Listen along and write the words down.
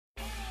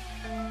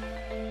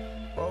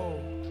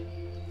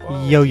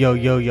Yo, yo,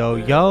 yo, yo,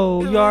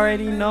 yo, you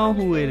already know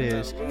who it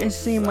is. It's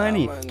C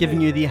Money, giving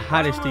you the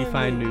hottest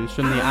DeFi news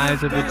from the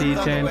eyes of a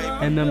DJ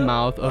and the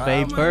mouth of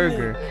a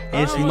burger.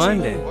 It's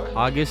Monday,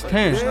 August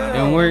 10th,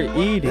 and we're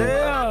eating.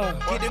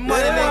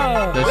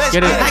 Let's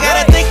get it. I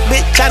got a thick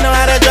bitch, I know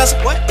how to dress her.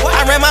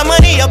 I ran my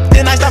money up,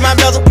 then I start my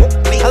bezel.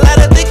 A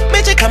lot of thick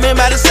bitches coming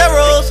by the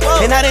zeros,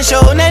 and I didn't show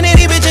none of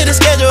these bitches the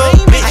schedule.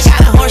 I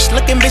got a horse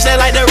looking bitch that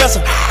like to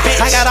wrestle.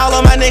 I got all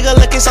of my niggas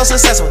looking so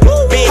successful.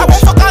 I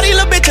won't fuck all these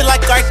little bitches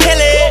like R.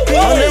 Kelly.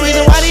 Only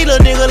reason why these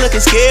little niggas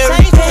looking scary.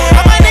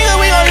 All my niggas,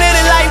 we gon' live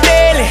it like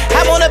daily.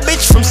 I want a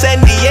bitch from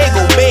San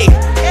Diego Bay.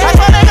 I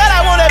swear to God,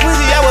 I want that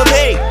pussy, I will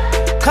pay.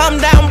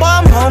 Come down, boy,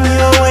 I'm home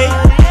your way.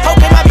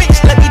 Okay, my bitch,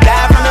 let me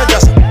die from the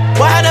dresser.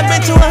 Boy, I done been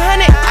to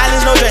 100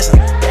 islands, no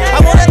dressing. I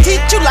wanna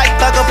teach you like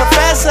a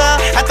professor.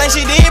 I think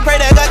she did pray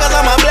that God, cause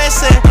I'm a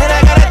blessing. And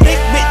I got a thick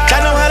bitch,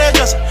 I know how to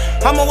dress her.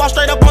 I'ma walk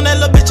straight up on that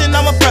little bitch and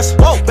I'ma press her.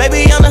 Whoa,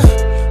 baby, I'm the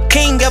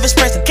king of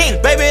expressing.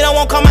 King, baby, don't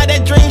want come out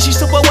that dream, she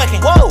super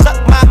waking. Whoa,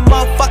 suck my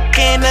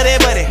motherfucking nutty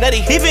buddy.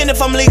 Nutty, even if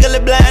I'm legally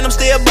blind, I'm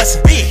still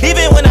bustin'.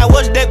 Even when I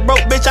was that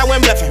broke, bitch, I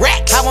went bluffing.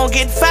 Racks, I won't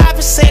get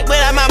 5%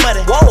 without my money.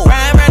 Whoa,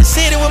 riding around the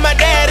city with my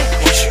daddy.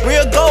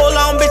 Real gold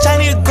on, bitch,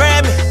 I need to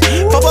grab it.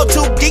 Fobo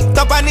too geeked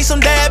up, I need some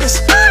dabbies.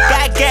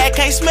 Got gas,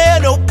 can't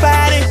smell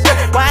nobody.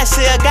 Why I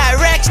still got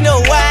racks,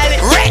 no wallet.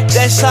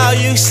 That's all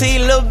you see,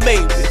 little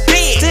baby.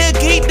 Still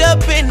geeked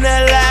up in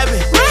the lobby.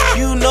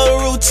 You know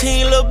the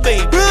routine, little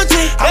baby.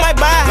 I might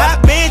buy a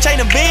hot bitch,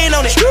 ain't a bin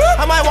on it.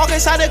 I might walk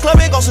inside the club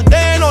and go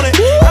sedan on it.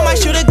 I might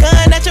shoot a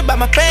gun at you by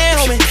my fan,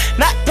 homie.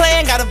 Not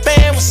playing, got a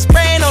van with some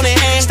spraying on it.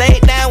 And stay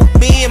down with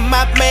me and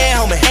my man,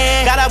 homie.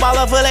 Got a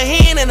baller full of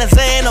hen and a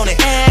Zan on it.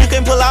 You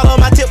can pull all of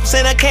my tips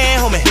in a can,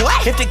 homie.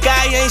 If the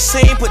guy ain't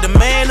seen, put the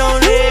man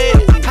on it.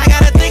 I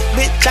got a thick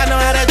bitch, I know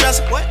how to dress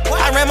her.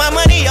 I ran my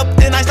money up,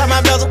 then I start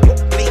my bezel.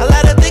 A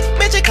lot of thick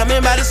bitches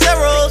coming by the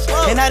zeros,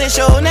 and I didn't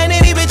show none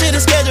of these bitches the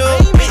schedule.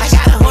 I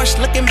got a horse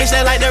looking bitch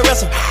that like to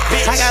wrestle.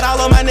 I got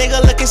all of my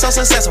niggas looking so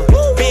successful.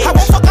 I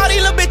won't fuck all these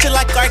little bitches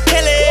like R.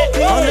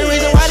 Kelly. Only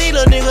reason why these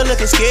little niggas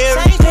looking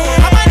scary.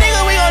 All my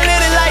niggas, we gon'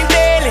 live it like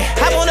daily.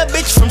 I want a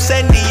bitch from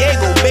San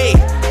Diego Bay.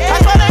 I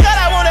swear to God,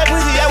 I want that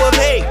pussy, I will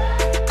pay.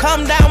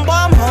 Come down, boy,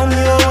 I'm home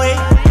your way.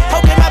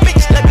 Okay, my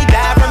bitch, let me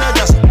die from the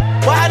dresser.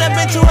 Boy, I done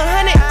been to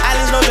 100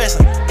 islands, no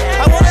dressing.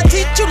 I wanna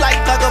teach you like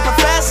a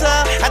professor.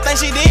 I think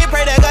she did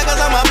pray that God, cause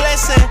I'm a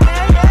blessing.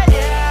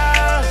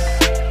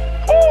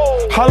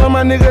 All of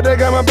my niggas, they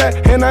got my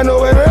back, and I know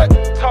where it at.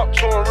 Talk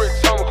to him, Rich,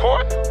 Tom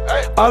McCoy.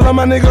 Hey. All of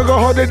my niggas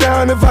gon' hold it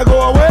down if I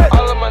go away.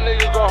 All of my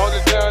niggas gon' hold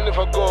it down if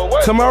I go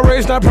away. Tomorrow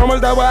is not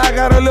promised, that's why I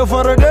gotta live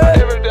for the day.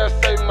 Every day I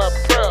say my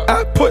prayer.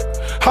 I put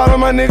all of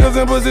my niggas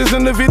in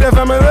position to feed that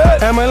family.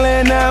 I'ma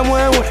land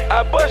 911.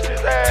 I bust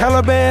his ass.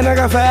 Taliban, I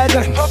got 5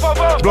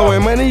 guns.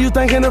 Blowing money, you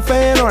thinking the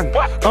fan on.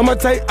 I'ma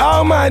take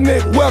all my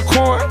niggas, well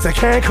corn to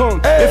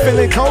Cancun. Hey. It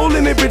feeling cold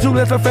in it, bitch, you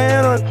let the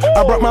fan on.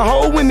 I brought my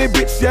hoe in it,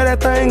 bitch, yeah,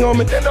 that thing on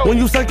me. When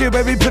you suck it,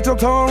 baby, put your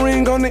tongue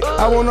ring on it.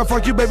 I wanna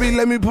fuck you, baby,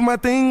 let me put my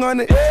thing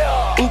on it.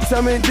 Oops,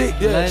 I'm in dick,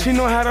 yeah. She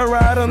know how to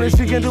ride on it,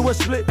 she can do a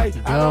split. Hey,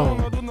 I don't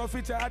wanna do no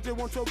feature, I just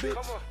want your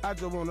bitch. I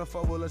just wanna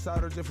fuck with a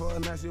solder just for a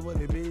night, see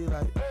what it be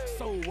like.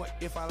 So what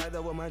if I like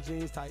that with my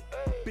jeans tight?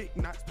 Big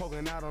knots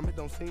poking out on me,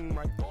 don't seem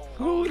right.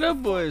 Ooh,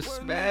 that boy is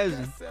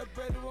spazzing.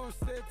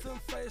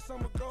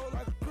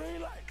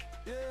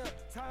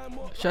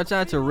 Shouts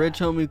out to Rich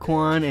Homie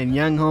Quan and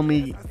Young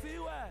Homie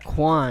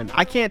Quan.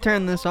 I can't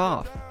turn this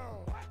off.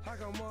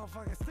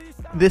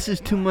 This is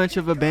too much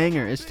of a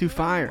banger. It's too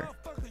fire.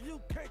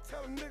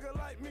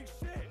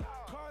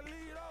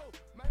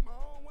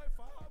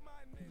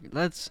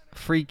 Let's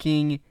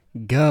freaking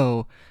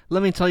go.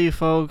 Let me tell you,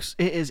 folks,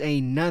 it is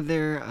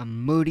another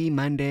moody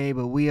Monday,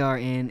 but we are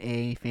in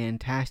a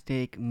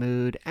fantastic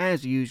mood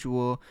as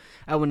usual.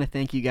 I want to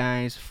thank you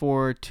guys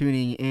for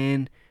tuning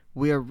in.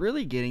 We are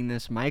really getting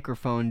this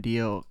microphone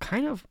deal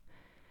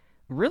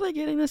really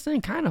getting this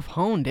thing kind of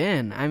honed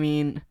in. I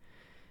mean,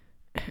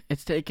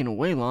 it's taken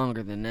way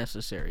longer than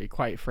necessary,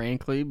 quite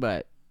frankly,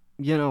 but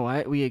you know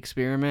what? We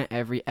experiment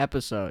every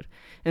episode.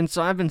 And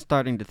so I've been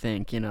starting to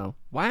think,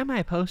 why am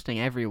I posting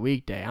every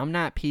weekday? I'm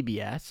not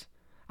PBS.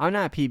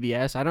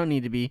 I don't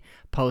need to be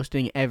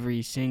posting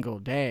every single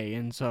day.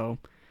 And so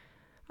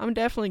I'm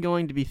definitely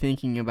going to be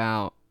thinking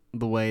about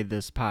the way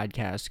this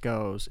podcast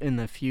goes in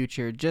the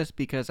future, just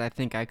because I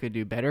think I could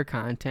do better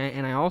content.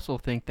 And I also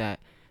think that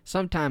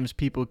sometimes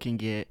people can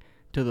get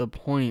to the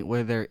point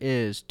where there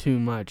is too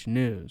much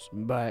news.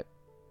 But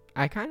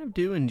I kind of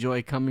do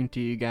enjoy coming to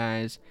you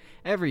guys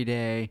every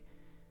day,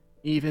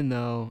 even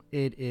though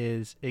it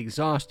is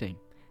exhausting.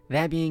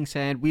 That being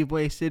said, we've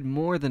wasted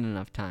more than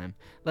enough time.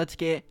 Let's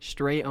get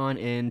straight on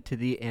into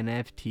the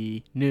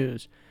NFT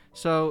news.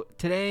 So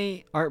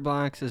today,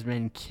 Artblocks has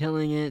been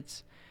killing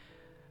it,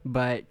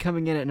 but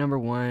coming in at number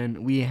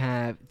 1, we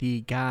have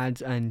the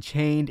Gods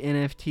Unchained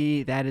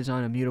NFT. That is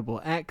on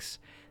Immutable X.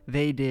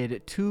 They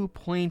did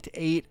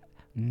 $2.8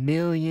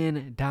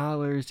 million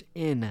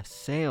in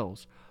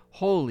sales.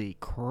 Holy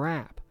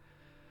crap.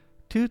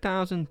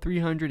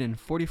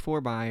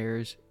 2,344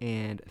 buyers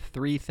and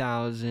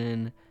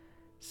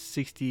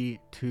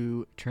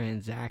 3,062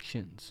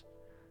 transactions.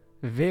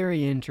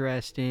 Very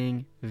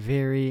interesting.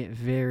 Very,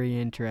 very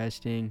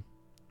interesting.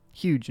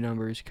 Huge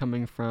numbers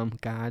coming from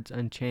Gods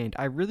Unchained.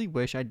 I really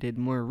wish I did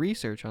more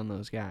research on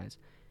those guys.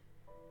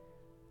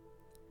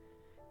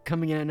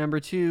 Coming in at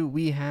number 2,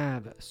 we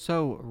have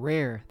So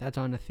Rare. That's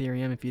on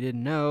Ethereum if you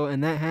didn't know,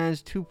 and that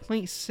has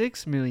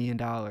 $2.6 million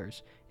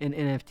in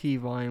NFT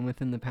volume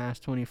within the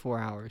past 24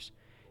 hours.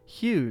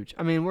 Huge.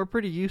 I mean, we're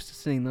pretty used to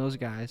seeing those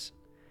guys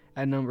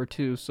at number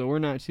 2, so we're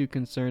not too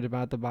concerned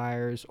about the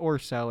buyers or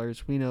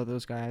sellers. We know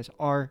those guys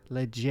are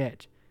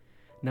legit.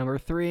 Number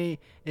 3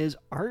 is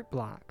Art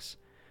Blocks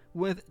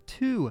with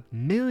 $2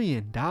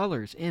 million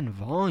in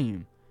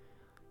volume.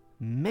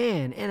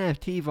 Man,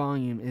 NFT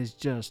volume is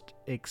just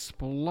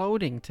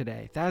exploding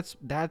today. That's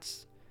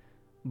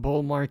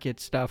bull market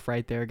stuff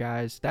right there,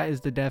 guys. That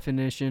is the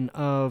definition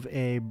of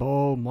a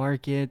bull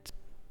market.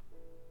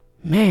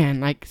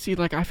 Man, I feel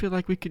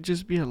like we could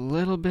just be a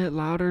little bit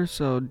louder.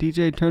 So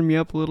DJ, turn me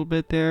up a little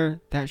bit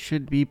there. That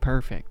should be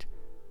perfect.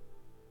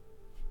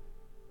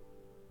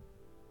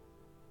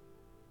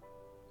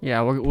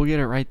 Yeah, we'll get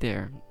it right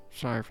there.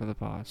 Sorry for the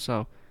pause.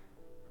 So,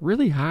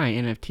 really high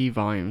NFT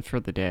volumes for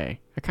the day.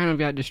 I kind of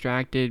got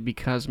distracted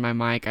because my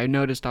mic, I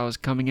noticed I was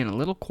coming in a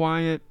little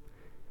quiet.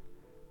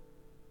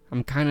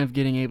 I'm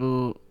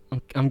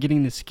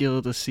getting the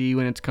skill to see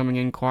when it's coming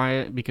in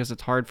quiet because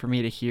it's hard for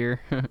me to hear.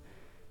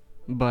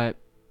 But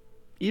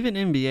even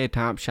NBA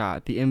Top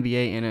Shot, the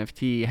NBA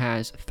NFT,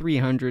 has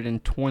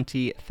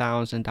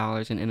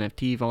 $320,000 in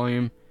NFT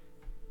volume.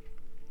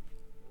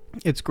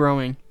 It's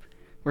growing.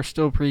 We're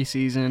still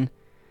preseason.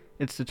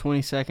 It's the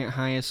 22nd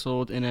highest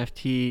sold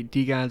NFT.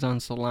 DGods on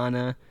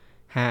Solana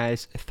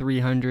has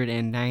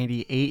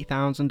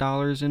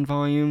 $398,000 in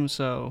volume.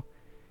 So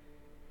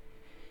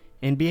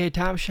NBA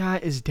Top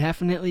Shot is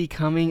definitely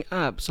coming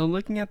up. So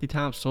looking at the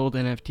top sold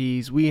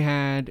NFTs, we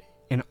had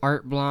an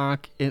art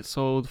block. It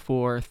sold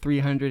for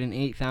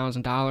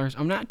 $308,000.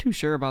 I'm not too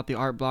sure about the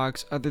art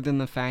blocks other than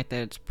the fact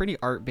that it's pretty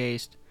art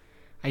based.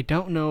 I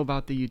don't know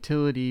about the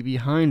utility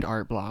behind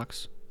art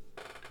blocks.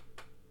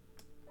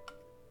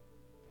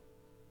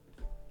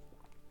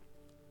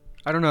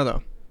 I don't know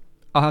though.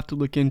 I'll have to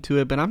look into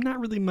it, but I'm not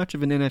really much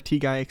of an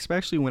NFT guy,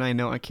 especially when I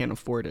know I can't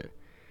afford it.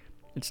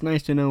 It's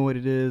nice to know what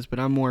it is, but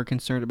I'm more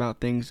concerned about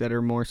things that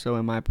are more so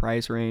in my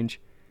price range.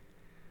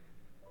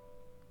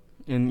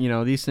 And, you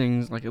know, these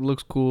things, like, it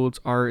looks cool, it's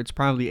art, it's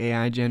probably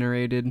AI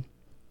generated.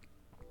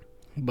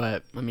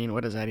 But, I mean,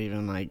 what is that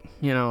even like?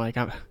 You know, like,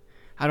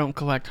 I don't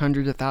collect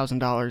hundreds of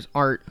 $1,000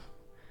 art,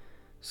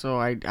 so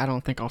I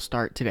don't think I'll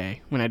start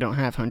today when I don't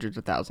have hundreds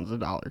of thousands of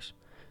dollars.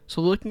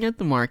 So looking at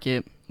the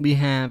market, we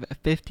have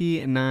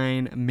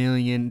 $59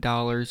 million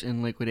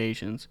in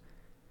liquidations.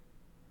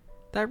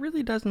 That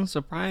really doesn't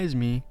surprise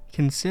me,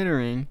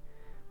 considering,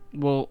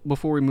 well,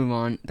 before we move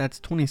on, that's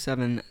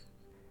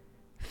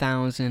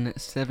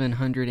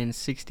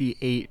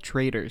 27,768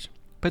 traders.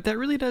 But that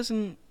really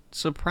doesn't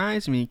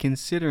surprise me,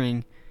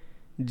 considering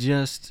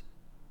just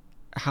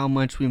how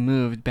much we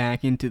moved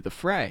back into the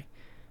fray.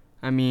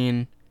 I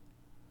mean,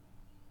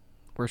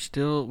 we're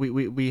still,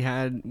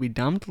 we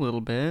dumped a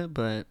little bit,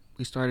 but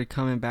we started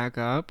coming back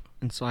up,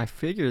 and so I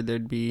figured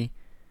there'd be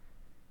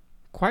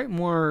quite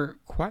more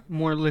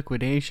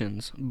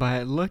liquidations.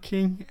 But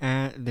looking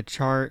at the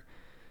chart,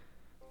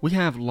 we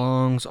have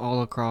longs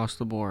all across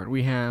the board.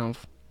 We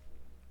have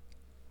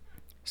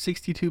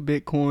 62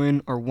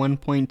 Bitcoin, or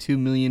 $1.2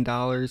 million,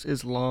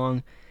 is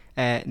long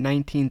at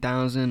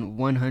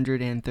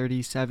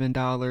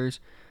 $19,137.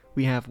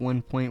 We have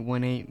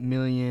 $1.18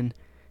 million,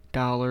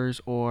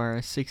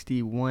 or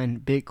 61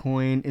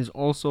 Bitcoin, is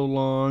also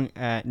long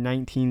at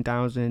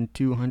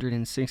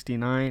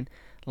 19,269.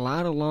 A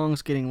lot of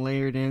longs getting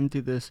layered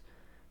into this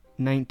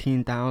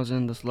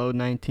 19,000, this low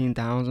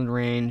 19,000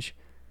 range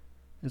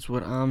is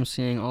what I'm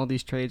seeing. All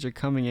these trades are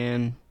coming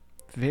in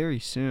very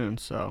soon,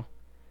 so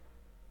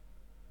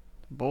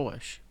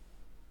bullish.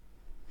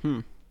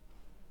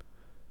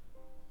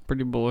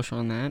 Pretty bullish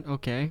on that.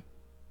 Okay.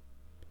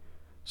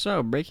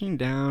 So, breaking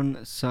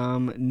down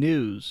some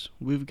news.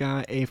 We've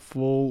got a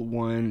full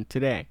one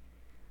today.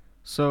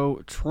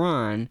 So,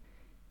 Tron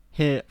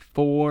hit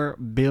 4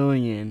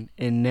 billion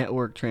in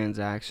network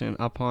transaction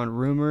upon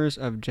rumors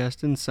of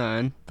Justin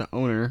Sun, the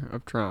owner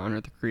of Tron,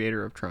 or the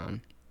creator of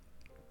Tron,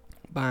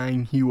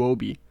 buying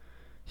Huobi.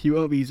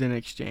 Huobi's an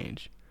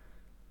exchange.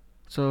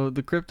 So,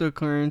 the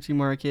cryptocurrency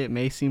market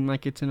may seem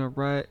like it's in a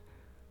rut,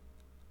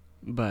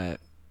 but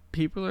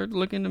people are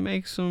looking to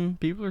make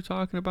people are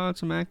talking about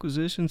some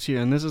acquisitions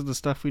here, and this is the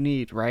stuff we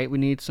need, right? We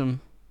need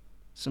some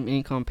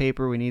ink on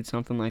paper. We need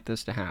something like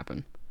this to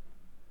happen.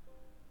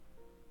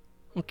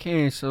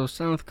 Okay, so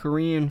South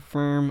Korean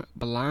firm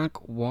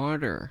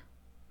Blackwater,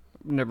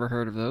 never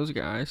heard of those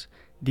guys,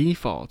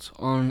 defaults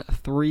on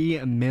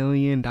 $3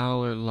 million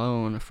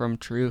loan from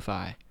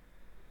TrueFi.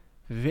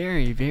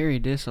 Very, very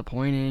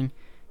disappointing.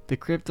 The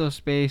crypto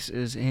space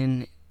is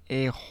in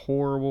a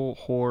horrible,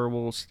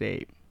 horrible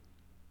state.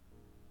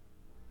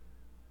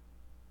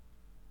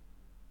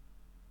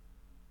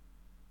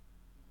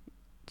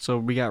 So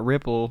we got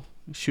Ripple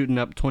shooting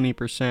up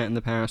 20% in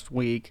the past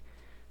week,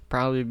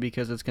 probably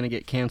because it's going to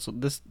get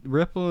canceled. This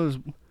Ripple is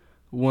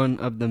one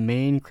of the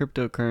main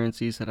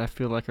cryptocurrencies that I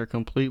feel like are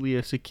completely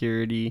a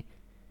security,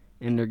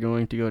 and they're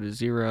going to go to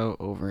zero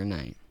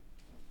overnight.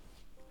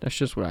 That's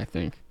just what I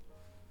think.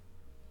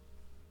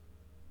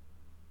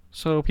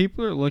 So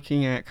people are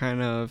looking at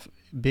kind of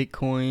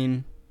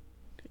Bitcoin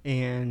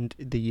and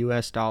the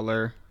US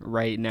dollar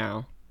right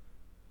now.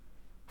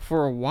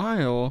 For a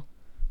while,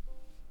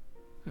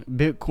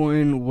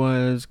 Bitcoin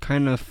was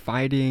kind of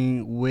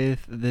fighting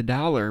with the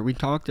dollar. We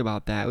talked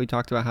about that. We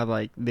talked about how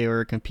like they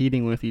were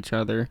competing with each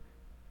other.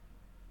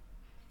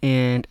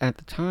 And at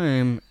the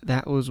time,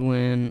 that was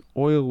when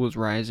oil was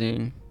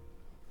rising.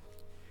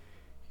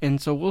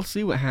 And so we'll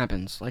see what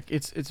happens. Like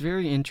it's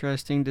very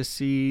interesting to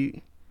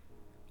see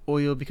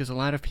oil, because a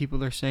lot of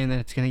people are saying that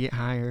it's going to get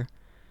higher.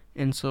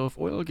 And so if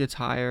oil gets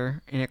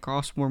higher and it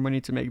costs more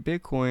money to make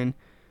Bitcoin,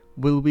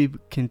 will we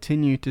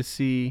continue to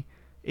see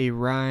a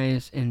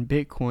rise in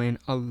Bitcoin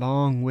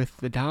along with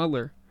the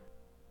dollar?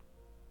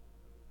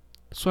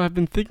 So I've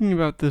been thinking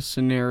about this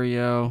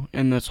scenario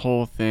and this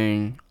whole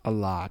thing a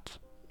lot.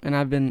 And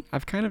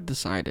I've kind of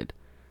decided.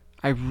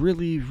 I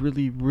really,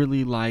 really,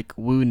 really like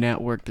Woo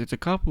Network. There's a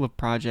couple of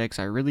projects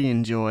I really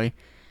enjoy.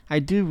 I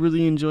do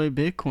really enjoy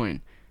Bitcoin.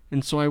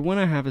 And so I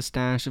want to have a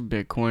stash of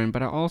Bitcoin,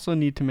 but I also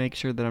need to make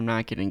sure that I'm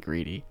not getting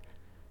greedy.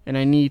 And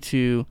I need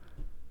to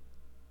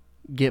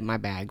get my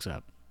bags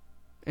up.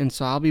 And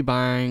so I'll be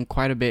buying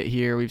quite a bit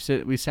here. We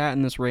sat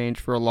in this range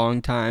for a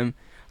long time.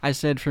 I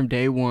said from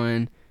day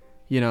one,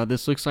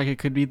 this looks like it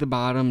could be the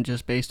bottom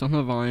just based on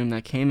the volume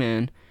that came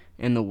in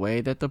and the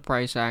way that the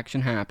price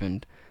action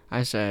happened.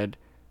 I said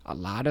a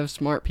lot of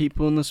smart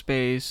people in the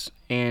space,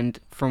 and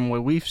from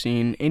what we've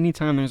seen,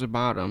 anytime there's a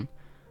bottom,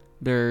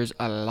 there's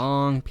a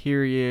long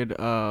period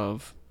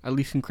of, at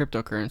least in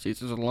cryptocurrencies,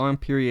 there's a long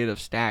period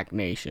of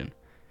stagnation.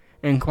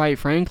 And quite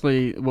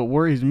frankly, what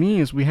worries me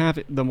is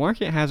the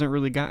market hasn't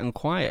really gotten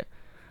quiet.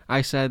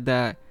 I said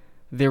that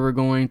there were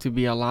going to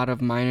be a lot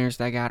of miners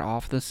that got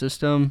off the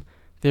system.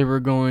 There were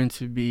going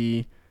to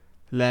be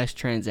less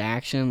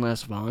transaction,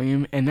 less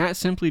volume, and that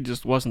simply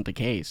just wasn't the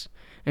case.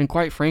 And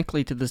quite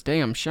frankly, to this day,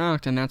 I'm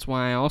shocked, and that's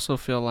why I also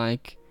feel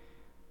like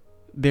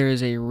there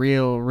is a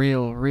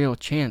real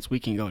chance we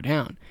can go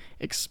down,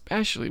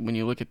 especially when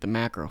you look at the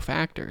macro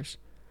factors.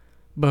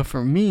 But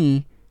for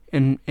me,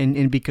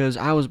 and because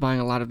I was buying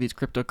a lot of these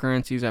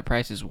cryptocurrencies at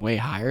prices way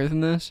higher than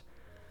this,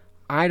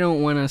 I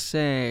don't want to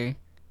say,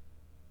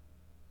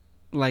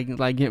 like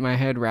get my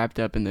head wrapped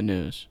up in the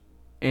news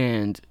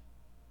and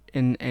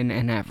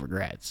have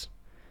regrets.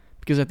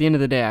 Because at the end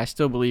of the day, I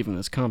still believe in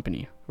this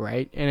company,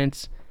 right? And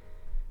it's,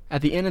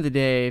 at the end of the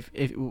day,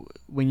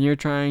 when you're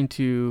trying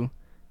to,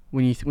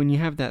 when you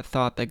have that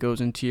thought that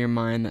goes into your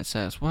mind that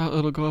says, well,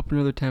 it'll go up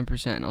another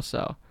 10% and I'll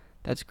sell.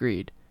 That's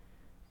greed.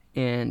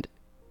 And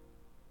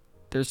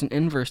there's an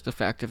inverse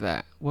effect of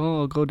that.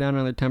 Well, I'll go down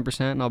another 10%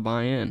 and I'll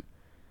buy in,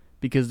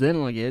 because then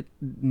I'll get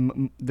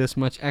this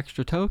much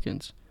extra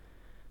tokens.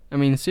 I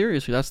mean,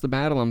 seriously, that's the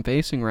battle I'm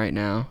facing right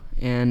now.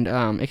 And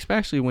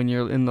especially when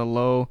you're in the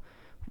low.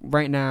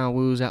 Right now,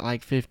 Woo's at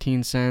like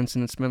 15 cents,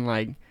 and it's been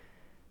like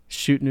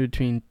shooting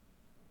between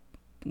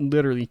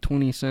literally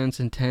 20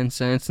 cents and 10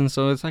 cents. And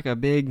so it's a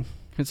big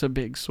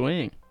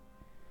swing,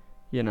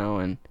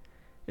 and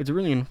it's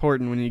really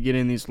important when you get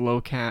in these low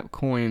cap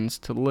coins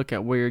to look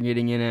at where you're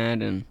getting in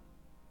at, and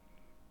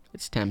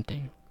it's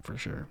tempting for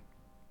sure.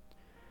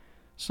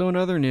 So in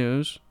other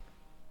news,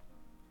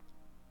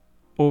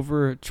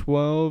 over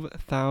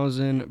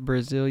 12,000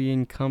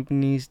 Brazilian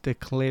companies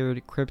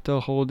declared crypto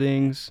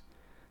holdings.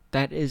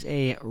 That is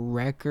a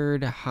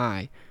record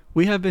high.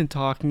 We have been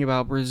talking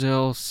about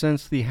Brazil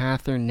since the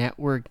Hather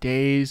Network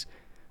days.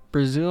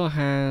 Brazil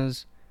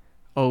has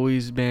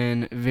always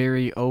been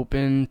very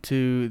open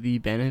to the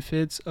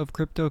benefits of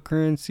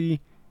cryptocurrency.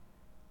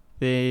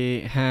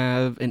 They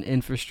have an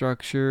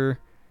infrastructure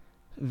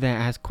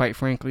that has quite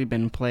frankly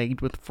been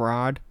plagued with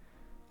fraud,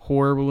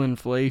 horrible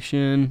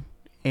inflation,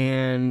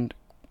 and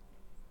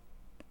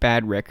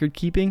bad record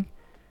keeping.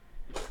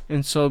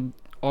 And so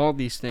all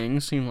these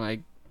things seem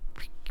like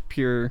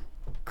pure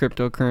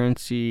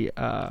cryptocurrency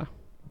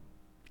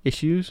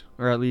issues,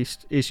 or at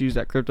least issues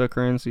that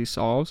cryptocurrency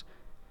solves.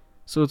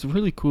 So it's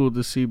really cool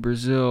to see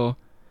Brazil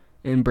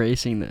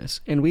embracing this.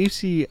 And we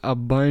see a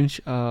bunch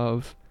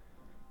of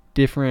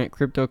different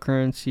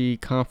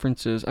cryptocurrency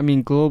conferences. I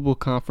mean, global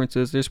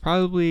conferences. There's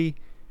probably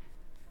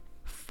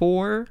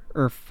 4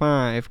 or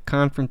 5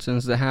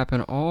 conferences that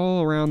happen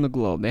all around the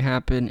globe. They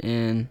happen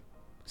in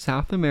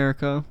South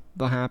America,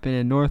 they'll happen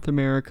in North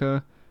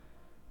America,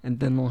 and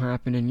then they'll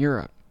happen in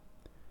Europe.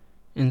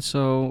 And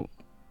so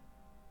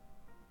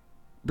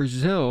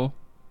Brazil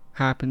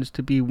happens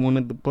to be one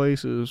of the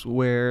places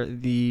where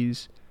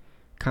these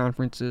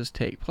conferences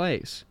take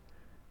place.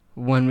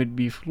 One would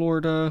be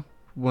Florida,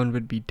 one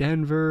would be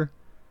Denver,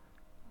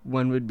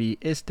 one would be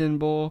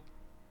Istanbul,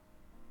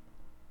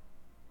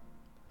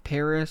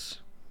 Paris,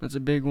 that's a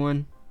big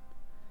one.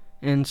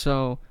 And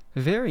so,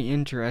 very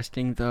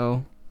interesting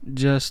though,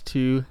 just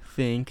to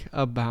think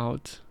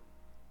about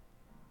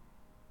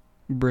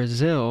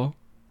Brazil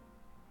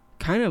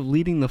kind of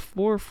leading the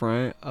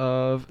forefront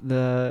of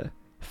the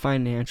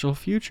financial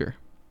future.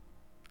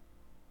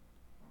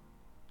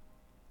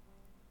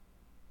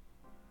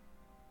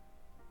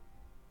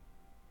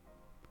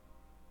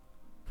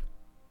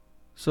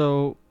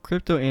 So,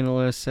 crypto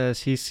analyst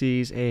says he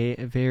sees a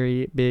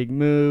very big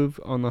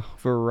move on the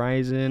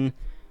horizon.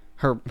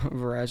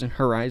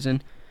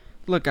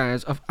 Look,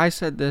 guys, I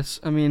said this.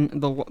 I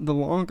mean, the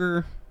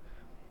longer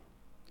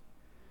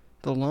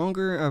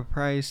a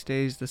price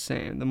stays the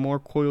same, the more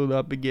coiled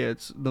up it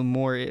gets, the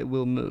more it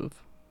will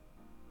move.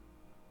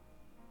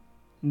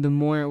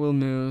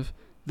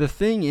 The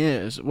thing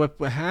is, what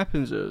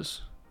happens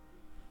is,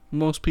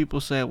 most people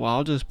say, well,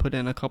 I'll just put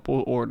in a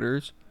couple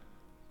orders,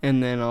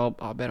 and then I'll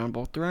bet on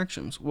both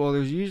directions. Well,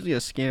 there's usually a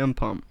scam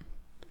pump.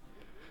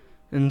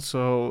 And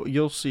so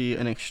you'll see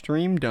an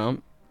extreme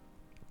dump.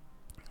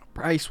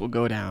 Price will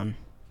go down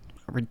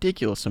a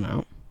ridiculous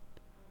amount.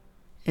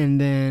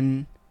 And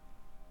then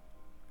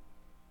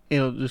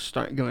it'll just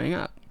start going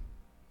up.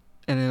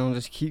 And then it'll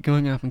just keep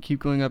going up and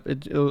keep going up.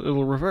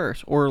 It'll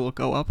reverse. Or it'll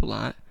go up a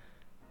lot.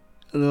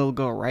 It'll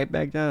go right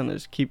back down and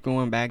just keep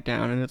going back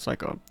down. And it's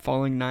like a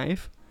falling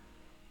knife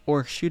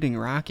or a shooting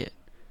rocket.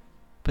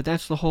 But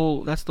that's the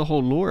whole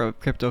lure of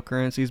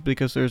cryptocurrencies,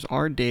 because there's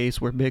days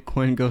where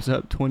Bitcoin goes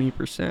up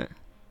 20%.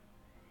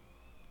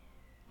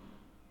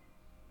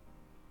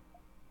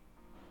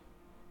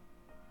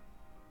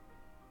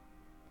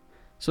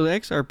 So the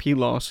XRP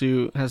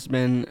lawsuit has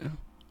been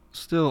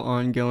still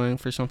ongoing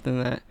for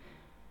something that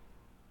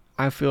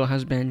I feel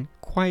has been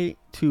quite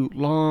too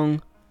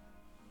long.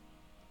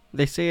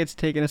 They say it's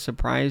taken a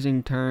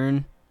surprising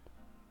turn.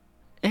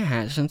 It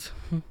hasn't.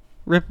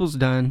 Ripple's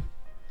done.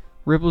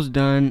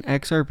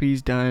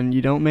 XRP's done.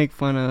 You don't make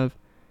fun of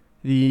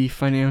the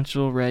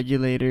financial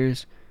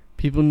regulators.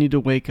 People need to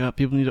wake up.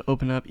 People need to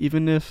open up.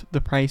 Even if the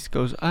price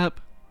goes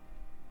up,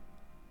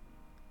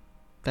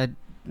 that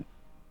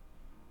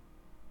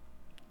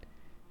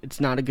it's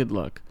not a good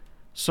look.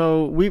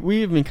 So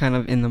we've been kind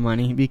of in the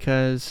money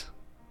because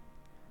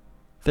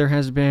there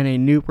has been a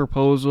new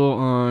proposal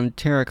on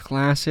Terra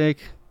Classic.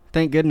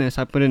 Thank goodness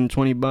I put in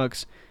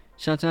 $20.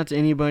 Shouts out to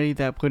anybody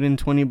that put in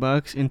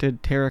 $20 into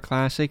Terra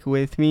Classic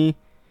with me.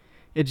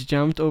 It's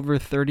jumped over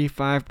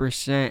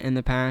 35% in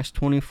the past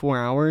 24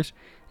 hours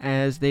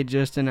as they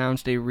just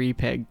announced a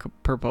repeg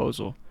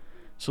proposal.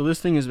 So this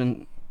thing has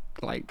been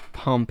like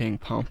pumping.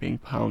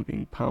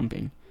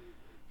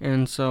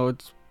 And so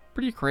it's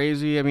pretty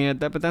crazy. I mean,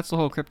 but that's the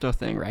whole crypto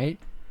thing, right?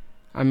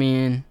 I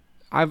mean,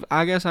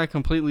 I guess I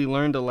completely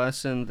learned a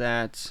lesson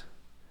that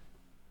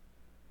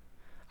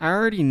I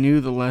already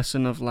knew the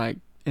lesson of like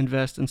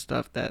invest in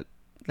stuff that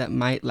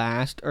might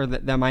last or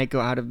that might go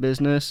out of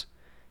business.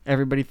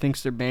 Everybody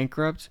thinks they're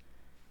bankrupt,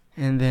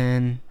 and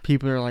then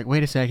people are like,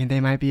 wait a second, they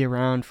might be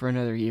around for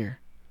another year.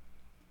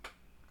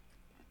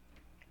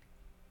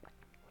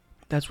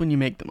 That's when you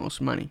make the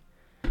most money.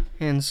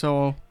 And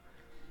so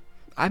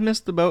I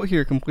missed the boat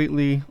here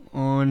completely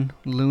on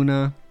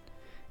Luna.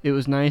 It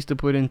was nice to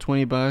put in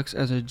 $20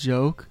 as a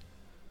joke,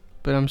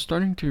 but I'm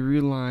starting to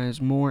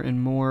realize more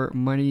and more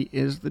money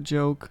is the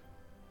joke.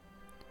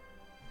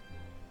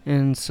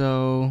 And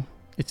so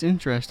it's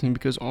interesting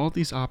because all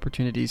these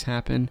opportunities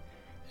happen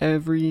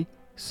every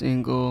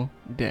single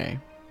day.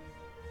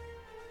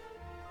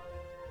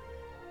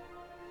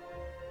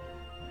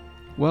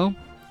 Well,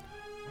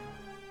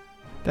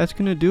 that's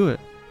going to do it.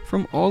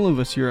 From all of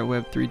us here at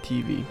Web3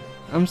 TV,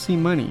 I'm C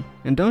Money,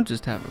 and don't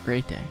just have a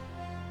great day.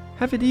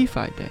 Have a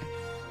DeFi day.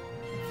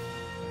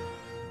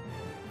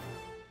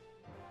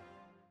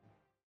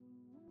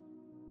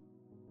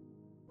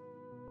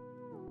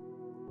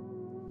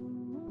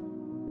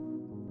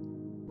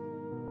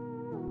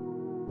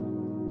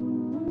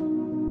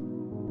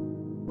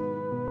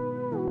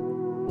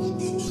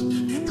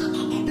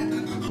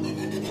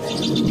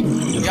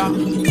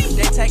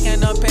 They taking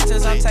the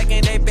pictures, I'm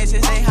taking they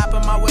bitches. They hop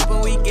in my whip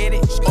when we get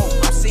it.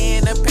 Oh, I'm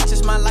seeing the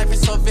pictures, my life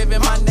is so vivid.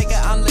 My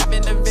nigga, I'm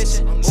living the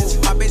vision.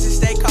 Ooh, my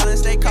bitches stay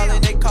calling, they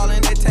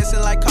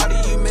texting like Cardi,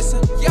 you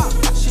missing? Yeah,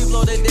 she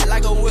blow the dick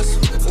like a whistle.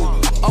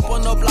 Ooh, up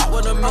on the block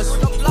with a missile.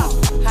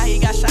 How he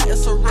got shot,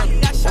 it's a riddle.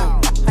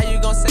 How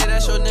you gon' say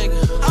that's your nigga?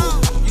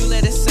 You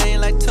let it sing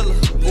like Tiller.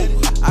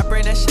 Ooh, I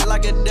bring that shit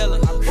like a dealer.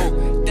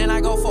 Ooh, then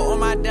I go for all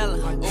my Della.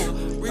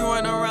 Ooh, we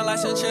run around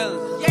like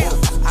chinchilla. Yeah.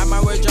 I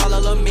might withdraw a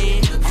little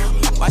me.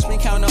 Watch me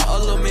count a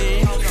little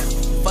me.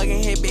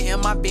 Fucking hit me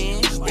in my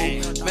bin.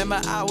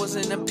 Remember I was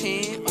in the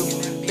pen.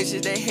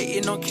 Bitches they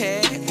hating on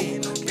cash.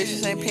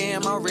 Bitches ain't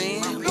paying my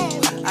rent.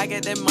 I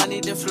get that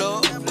money then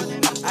flow.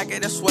 I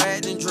get that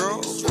swag then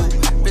drop.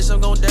 Bitch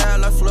I'm gon' die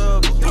like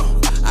flub.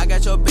 I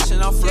got your bitch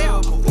and I'll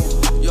flub.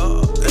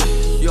 Yo,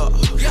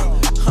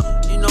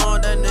 you know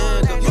I'm that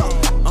nigga.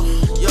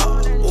 Yo,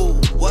 ooh,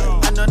 what?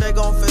 I know they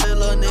gon' feel it,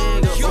 little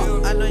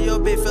nigga. I know your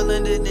bitch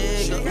feeling the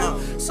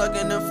nigga.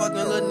 Sucking and fucking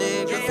little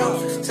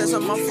nigga. Text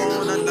on my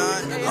phone or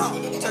not.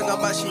 Talk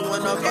about she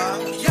wanna buy.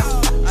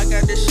 I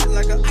got this shit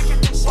like a.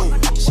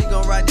 She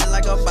gon' ride it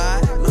like a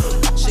bike.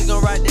 She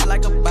gon' ride it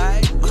like a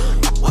bike.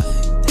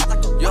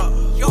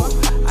 Yo,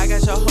 I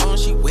got your home,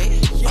 she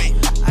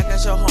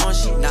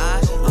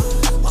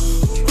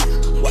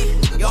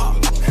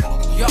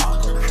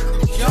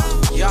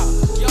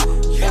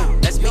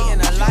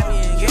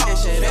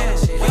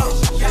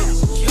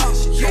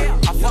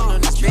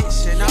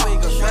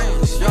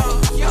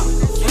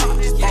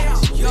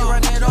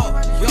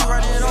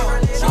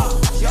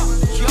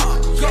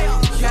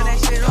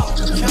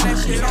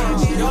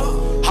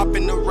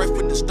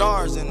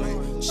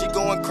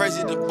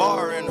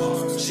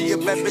She a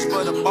bad bitch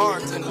but a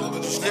bartender.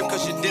 You slip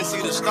cause you didn't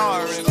see the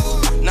star in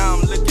it. Now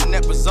I'm looking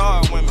at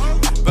bizarre women.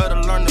 Better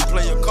learn to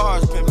play your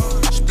cards,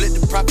 pimpin'. Split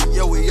the profit,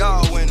 yo, we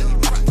all winning.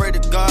 Pray to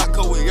God,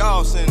 cause we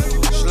all sinning.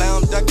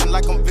 Slam dunking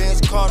like I'm Vince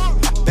Carter.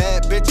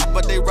 Bad bitches,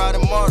 but they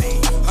riding Marty.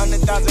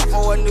 100,000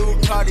 for a new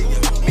Cardi.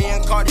 Me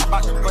and Cardi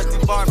bout to bust the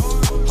Barbie.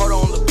 Hold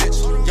on, little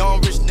bitch. Young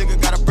rich nigga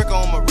got a brick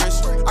on my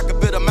wrist. I could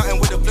build a mountain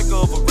with a flicker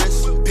of a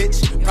wrist.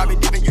 Bitch, probably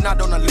dipping, you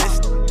not on the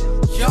list.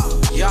 Yo,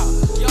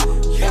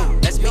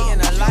 let's be in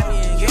the lobby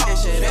and get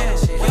this shit in.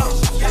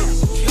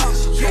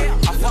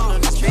 I fuck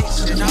on this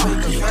bitch and now we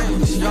can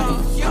friends.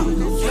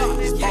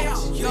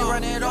 We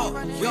run it up,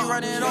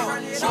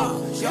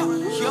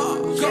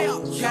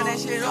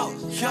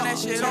 Turn that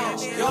shit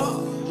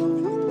up,